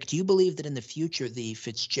 Rick, do you believe that in the future the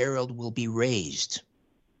Fitzgerald will be raised?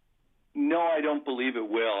 No, I don't believe it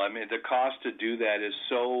will. I mean, the cost to do that is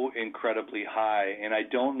so incredibly high, and I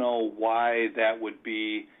don't know why that would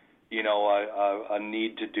be, a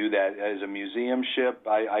need to do that. As a museum ship,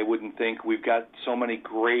 I wouldn't think. We've got so many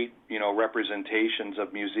great, representations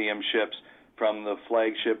of museum ships, from the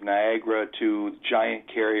flagship Niagara to giant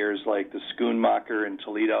carriers like the Schoonmaker in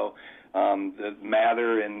Toledo, the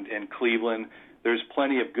Mather in Cleveland. There's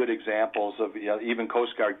plenty of good examples of even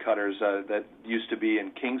Coast Guard cutters that used to be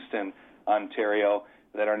in Kingston, Ontario,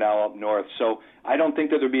 that are now up north. So I don't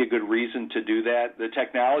think that there'd be a good reason to do that. The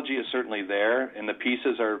technology is certainly there, and the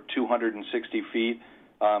pieces are 260 feet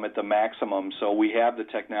at the maximum. So we have the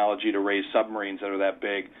technology to raise submarines that are that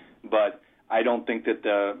big. But I don't think that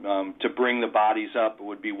to bring the bodies up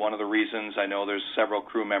would be one of the reasons. I know there's several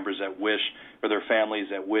crew members that wish, or their families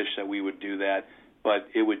that wish that we would do that, but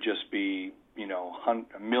it would just be,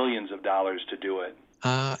 millions of dollars to do it.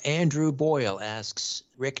 Andrew Boyle asks,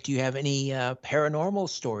 Rick, do you have any paranormal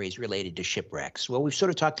stories related to shipwrecks? Well, we've sort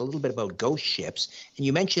of talked a little bit about ghost ships, and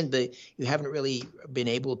you mentioned that you haven't really been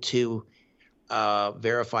able to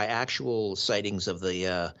verify actual sightings of was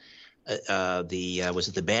it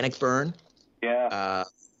the Bannockburn? Yeah.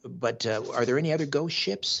 But are there any other ghost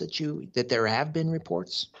ships that there have been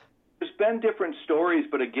reports? There's been different stories,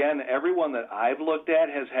 but again, everyone that I've looked at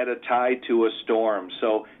has had a tie to a storm.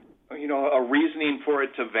 So, a reasoning for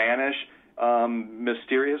it to vanish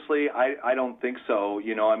mysteriously, I don't think so.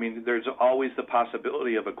 There's always the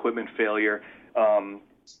possibility of equipment failure. I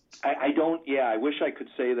wish I could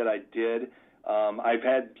say that I did. I've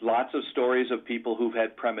had lots of stories of people who've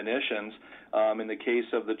had premonitions. In the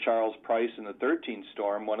case of the Charles Price and the 13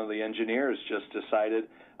 storm, one of the engineers just decided,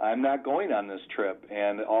 I'm not going on this trip.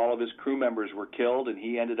 And all of his crew members were killed, and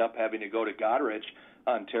he ended up having to go to Goderich,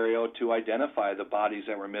 Ontario, to identify the bodies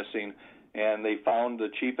that were missing. And they found the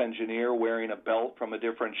chief engineer wearing a belt from a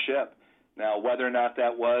different ship. Now, whether or not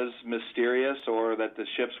that was mysterious or that the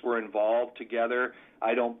ships were involved together,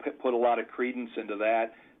 I don't put a lot of credence into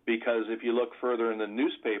that. Because if you look further in the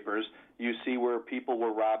newspapers, you see where people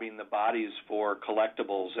were robbing the bodies for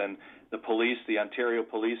collectibles. And the Ontario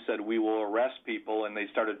police said, we will arrest people, and they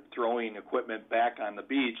started throwing equipment back on the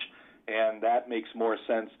beach. And that makes more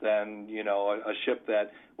sense than, a ship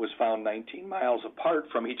that was found 19 miles apart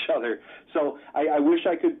from each other. So I wish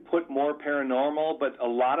I could put more paranormal, but a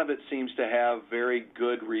lot of it seems to have very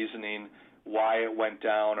good reasoning why it went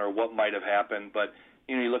down or what might have happened. But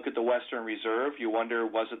you look at the Western Reserve, you wonder,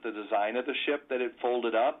 was it the design of the ship that it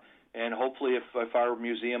folded up? And hopefully if our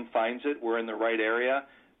museum finds it, we're in the right area,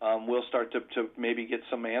 we'll start to maybe get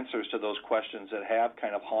some answers to those questions that have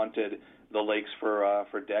kind of haunted the lakes for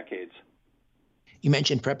decades. You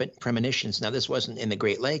mentioned premonitions. Now, this wasn't in the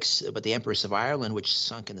Great Lakes, but the Empress of Ireland, which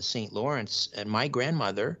sunk in the St. Lawrence. And my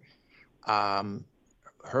grandmother, I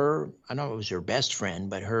know it was her best friend,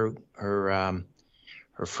 but her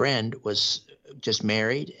friend was just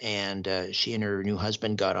married, and she and her new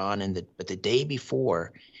husband got on. But the day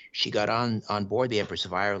before she got on board the Empress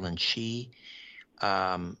of Ireland, she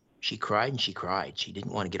cried and she cried. She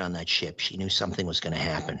didn't want to get on that ship. She knew something was going to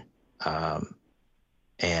happen.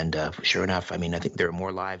 And sure enough, I think there are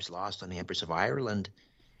more lives lost on the Empress of Ireland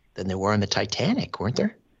than there were on the Titanic, weren't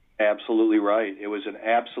there? Absolutely right. It was an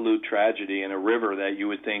absolute tragedy in a river that you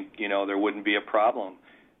would think, there wouldn't be a problem.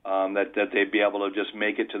 That they'd be able to just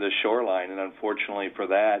make it to the shoreline. And unfortunately for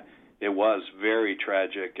that, it was very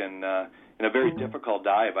tragic and a very difficult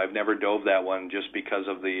dive. I've never dove that one just because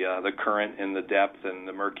of the current and the depth and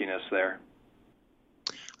the murkiness there.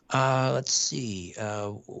 Let's see.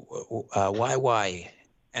 YY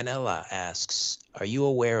Anella asks, are you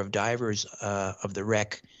aware of divers of the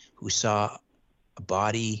wreck who saw a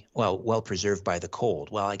body, well preserved by the cold?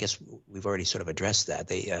 Well, I guess we've already sort of addressed that.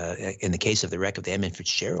 They, in the case of the wreck of the Edmund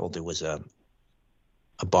Fitzgerald, there was a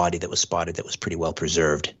a body that was spotted that was pretty well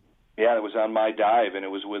preserved. Yeah, it was on my dive, and it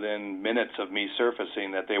was within minutes of me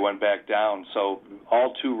surfacing that they went back down. So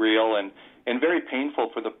all too real and very painful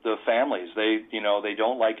for the families. They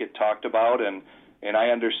don't like it talked about, and I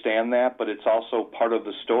understand that, but it's also part of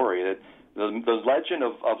the story. The legend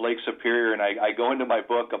of Lake Superior, and I go into my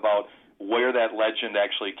book about where that legend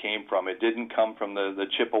actually came from. It didn't come from the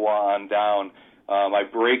Chippewa on down. I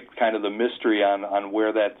break kind of the mystery on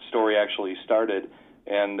where that story actually started.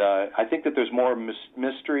 And I think that there's more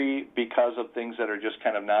mystery because of things that are just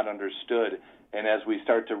kind of not understood. And as we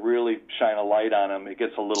start to really shine a light on them, it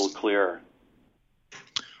gets a little clearer.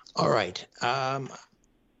 All right. I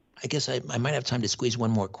guess I might have time to squeeze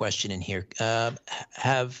one more question in here.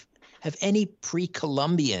 Have any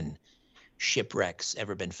pre-Columbian shipwrecks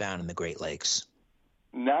ever been found in the Great Lakes?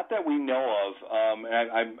 Not that we know of.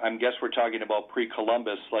 I guess we're talking about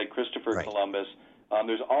pre-Columbus, like Christopher Columbus.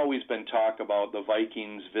 There's always been talk about the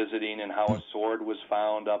Vikings visiting and how a sword was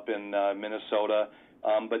found up in Minnesota,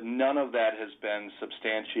 but none of that has been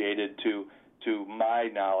substantiated to my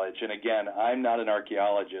knowledge. And again, I'm not an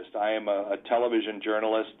archaeologist. I am a television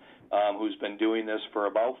journalist who's been doing this for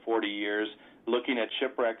about 40 years, looking at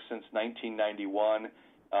shipwrecks since 1991.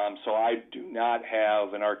 So I do not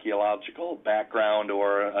have an archaeological background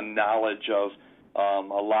or a knowledge of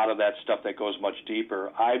a lot of that stuff that goes much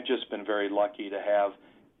deeper. I've just been very lucky to have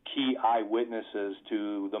key eyewitnesses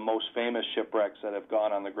to the most famous shipwrecks that have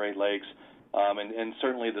gone on the Great Lakes, and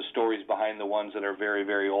certainly the stories behind the ones that are very,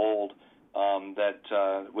 very old,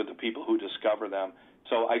 with the people who discover them.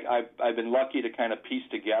 So I've been lucky to kind of piece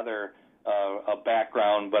together a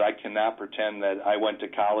background, but I cannot pretend that I went to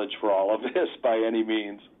college for all of this by any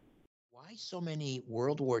means. Why so many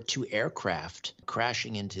World War II aircraft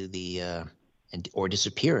crashing into the or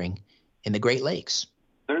disappearing in the Great Lakes?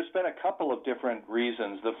 There's been a couple of different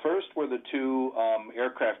reasons. The first were the two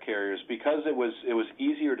aircraft carriers, because it was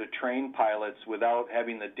easier to train pilots without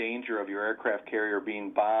having the danger of your aircraft carrier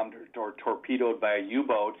being bombed or torpedoed by a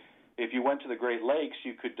U-boat. If you went to the Great Lakes,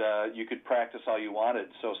 you could practice all you wanted.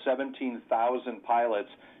 So 17,000 pilots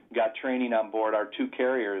got training on board our two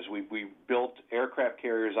carriers. We built aircraft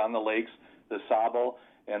carriers on the lakes, the Sable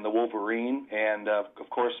and the Wolverine, and of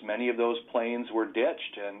course many of those planes were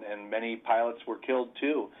ditched, and many pilots were killed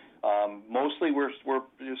too. Mostly were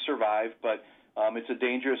survived, but it's a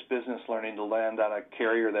dangerous business learning to land on a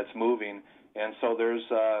carrier that's moving, and so there's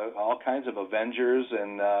all kinds of Avengers,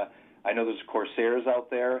 and I know there's Corsairs out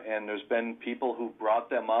there, and there's been people who brought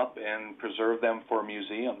them up and preserved them for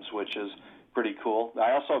museums, which is pretty cool.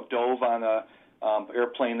 I also dove on a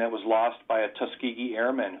airplane that was lost by a Tuskegee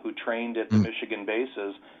airman who trained at the Michigan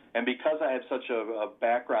bases. And because I have such a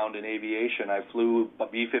background in aviation, I flew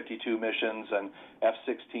B-52 missions and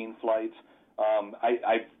F-16 flights.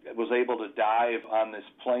 I was able to dive on this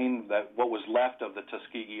plane, what was left of the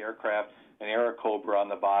Tuskegee aircraft, an Airacobra on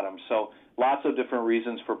the bottom. So lots of different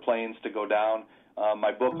reasons for planes to go down.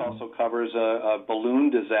 My book also covers a balloon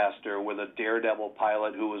disaster with a daredevil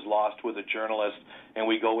pilot who was lost with a journalist, and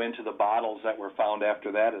we go into the bottles that were found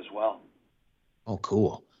after that as well. Oh,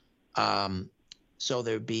 cool. So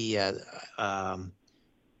there'd be, are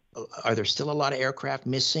there still a lot of aircraft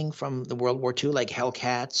missing from the World War II, like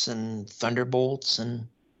Hellcats and Thunderbolts? And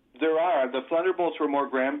there are. The Thunderbolts were more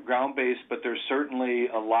ground-based, but there's certainly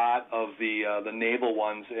a lot of the naval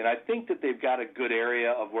ones, and I think that they've got a good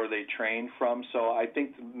area of where they train from. So I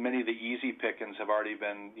think many of the easy pickings have already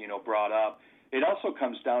been, brought up. It also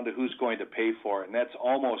comes down to who's going to pay for it, and that's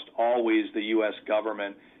almost always the U.S.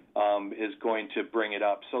 government is going to bring it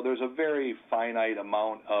up. So there's a very finite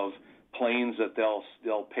amount of planes that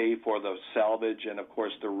they'll pay for the salvage and, of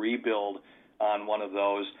course, the rebuild on one of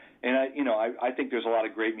those. And I think there's a lot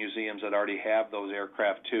of great museums that already have those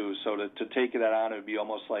aircraft too. So to take that on, it would be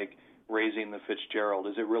almost like raising the Fitzgerald.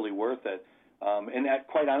 Is it really worth it? And that,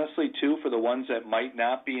 quite honestly, too, for the ones that might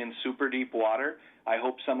not be in super deep water, I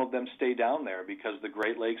hope some of them stay down there because the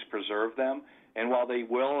Great Lakes preserve them. And while they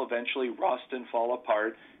will eventually rust and fall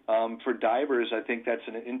apart, for divers, I think that's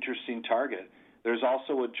an interesting target. There's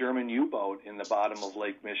also a German U-boat in the bottom of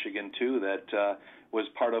Lake Michigan, too, that was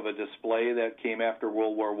part of a display that came after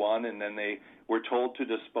World War I, and then they were told to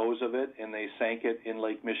dispose of it, and they sank it in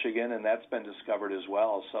Lake Michigan, and that's been discovered as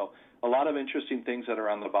well. So a lot of interesting things that are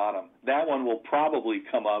on the bottom. That one will probably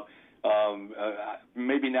come up,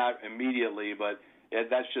 maybe not immediately, but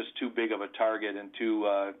that's just too big of a target and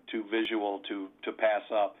too visual to pass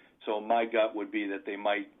up. So my gut would be that they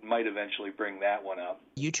might eventually bring that one up.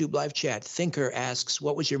 YouTube live chat. Thinker asks,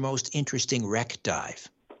 what was your most interesting wreck dive?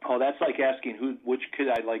 Oh, that's like asking which kid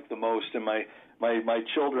I like the most. And my my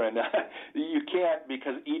children. You can't,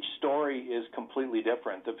 because each story is completely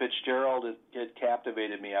different. The Fitzgerald, it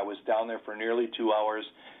captivated me. I was down there for nearly 2 hours,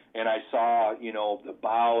 and I saw, the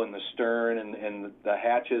bow and the stern and the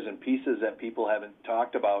hatches and pieces that people haven't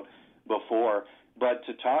talked about before. But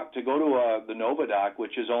to go to the Novadoc,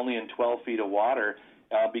 which is only in 12 feet of water,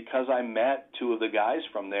 because I met two of the guys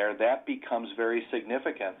from there, that becomes very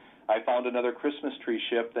significant. I found another Christmas tree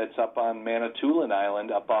ship that's up on Manitoulin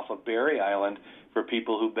Island, up off of Barry Island, for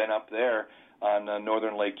people who've been up there on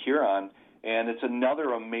northern Lake Huron. And it's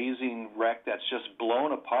another amazing wreck that's just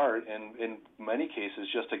blown apart, and in many cases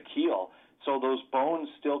just a keel. So those bones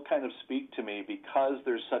still kind of speak to me because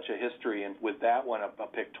there's such a history, and with that one, a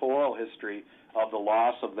pictorial history of the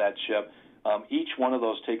loss of that ship. Each one of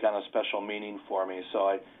those take on a special meaning for me,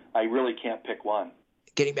 so I really can't pick one.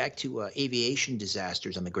 Getting back to aviation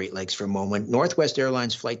disasters on the Great Lakes for a moment, Northwest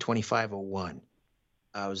Airlines Flight 2501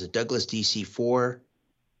 was a Douglas DC-4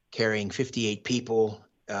 carrying 58 people,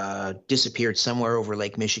 disappeared somewhere over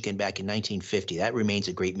Lake Michigan back in 1950. That remains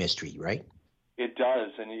a great mystery, right? It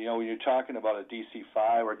does, and when you're talking about a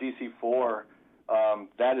DC-5 or DC-4,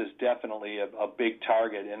 that is definitely a big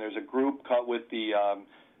target. And there's a group with the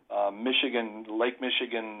Lake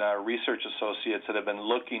Michigan Research Associates that have been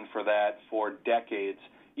looking for that for decades,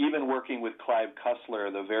 even working with Clive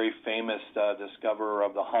Cussler, the very famous discoverer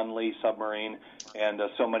of the Hunley submarine, and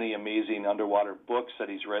so many amazing underwater books that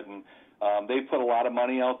he's written. They put a lot of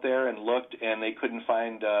money out there and looked, and they couldn't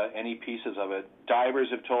find any pieces of it. Divers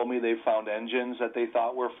have told me they've found engines that they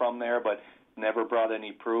thought were from there, but never brought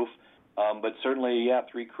any proof. But certainly,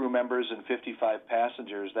 3 crew members and 55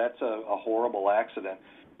 passengers, that's a horrible accident.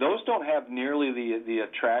 Those don't have nearly the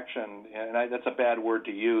attraction, and that's a bad word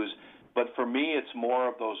to use, but for me it's more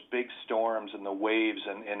of those big storms and the waves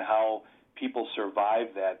and how people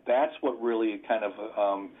survive that. That's what really kind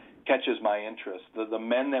of catches my interest. The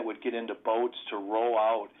men that would get into boats to row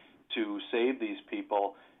out to save these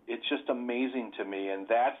people, it's just amazing to me, and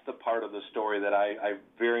that's the part of the story that I'm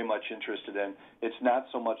very much interested in. It's not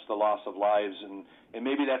so much the loss of lives, and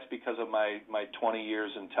maybe that's because of my 20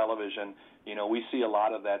 years in television. We see a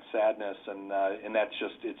lot of that sadness, and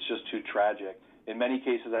it's just too tragic. In many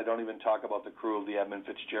cases, I don't even talk about the crew of the Edmund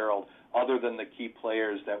Fitzgerald, other than the key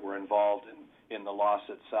players that were involved in the loss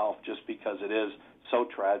itself, just because it is so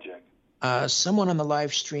tragic. Someone on the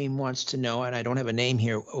live stream wants to know, and I don't have a name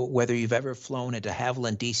here, whether you've ever flown a de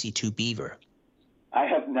Havilland DC-2 Beaver. I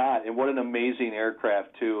have not, and what an amazing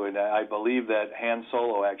aircraft, too, and I believe that Han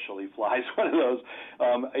Solo actually flies one of those.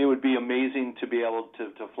 It would be amazing to be able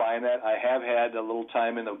to fly in that. I have had a little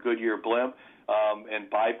time in the Goodyear blimp and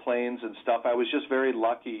biplanes and stuff. I was just very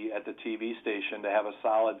lucky at the TV station to have a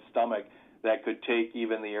solid stomach that could take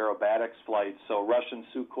even the aerobatics flights. So Russian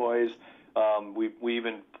Sukhois, we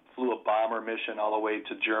even flew a bomber mission all the way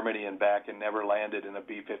to Germany and back and never landed in a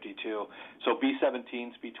B-52. So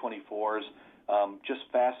B-17s, B-24s, just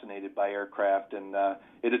fascinated by aircraft, and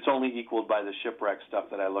it's only equaled by the shipwreck stuff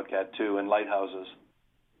that I look at, too, and lighthouses.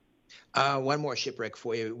 One more shipwreck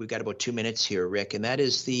for you. We've got about 2 minutes here, Rick, and that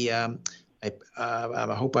is the,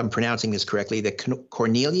 I hope I'm pronouncing this correctly, the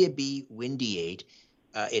Cornelia B. Windy-8.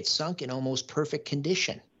 It sunk in almost perfect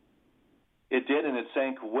condition. It did, and it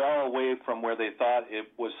sank well away from where they thought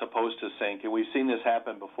it was supposed to sink. And we've seen this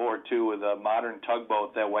happen before, too, with a modern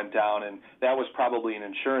tugboat that went down, and that was probably an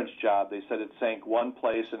insurance job. They said it sank one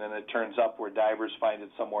place, and then it turns up where divers find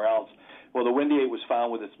it somewhere else. Well, the Windy 8 was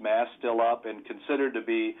found with its mast still up and considered to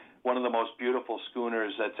be one of the most beautiful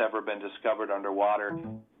schooners that's ever been discovered underwater.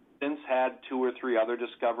 Since had 2 or 3 other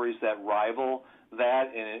discoveries that rival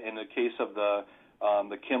that. In the case of the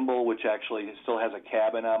Kimball, which actually still has a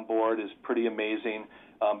cabin on board, is pretty amazing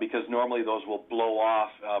because normally those will blow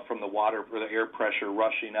off from the water or the air pressure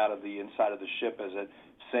rushing out of the inside of the ship as it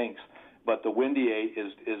sinks. But the Windy 8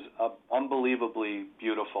 is unbelievably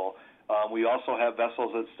beautiful. We also have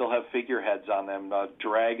vessels that still have figureheads on them,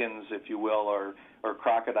 dragons, if you will, or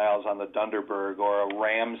crocodiles on the Dunderberg, or a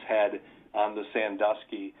ram's head on the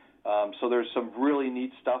Sandusky. So there's some really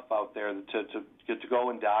neat stuff out there to go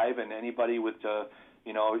and dive, and anybody with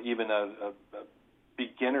even a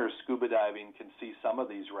beginner scuba diving can see some of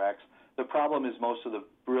these wrecks. The problem is most of the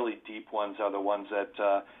really deep ones are the ones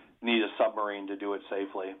that need a submarine to do it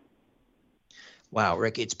safely. Wow,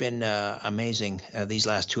 Rick, it's been amazing these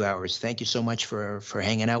last 2 hours. Thank you so much for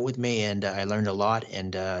hanging out with me, and I learned a lot,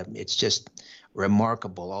 and it's just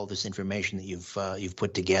remarkable, all this information that you've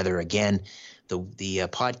put together. Again, the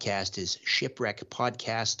podcast is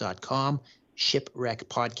shipwreckpodcast.com,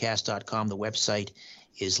 shipwreckpodcast.com. The website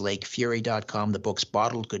is lakefury.com. The book's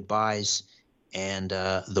Bottled Goodbyes, and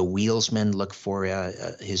The Wheelsman. Look for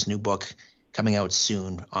his new book coming out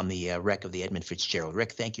soon on the wreck of the Edmund Fitzgerald.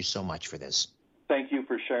 Rick, thank you so much for this. Thank you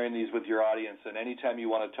for sharing these with your audience. And anytime you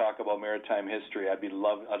want to talk about maritime history, I'd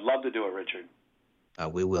love to do it, Richard.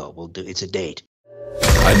 We will. We'll do. It's a date.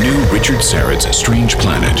 A new Richard Syrett's Strange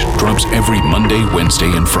Planet drops every Monday,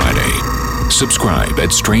 Wednesday, and Friday. Subscribe at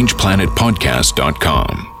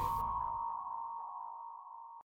StrangePlanetPodcast.com.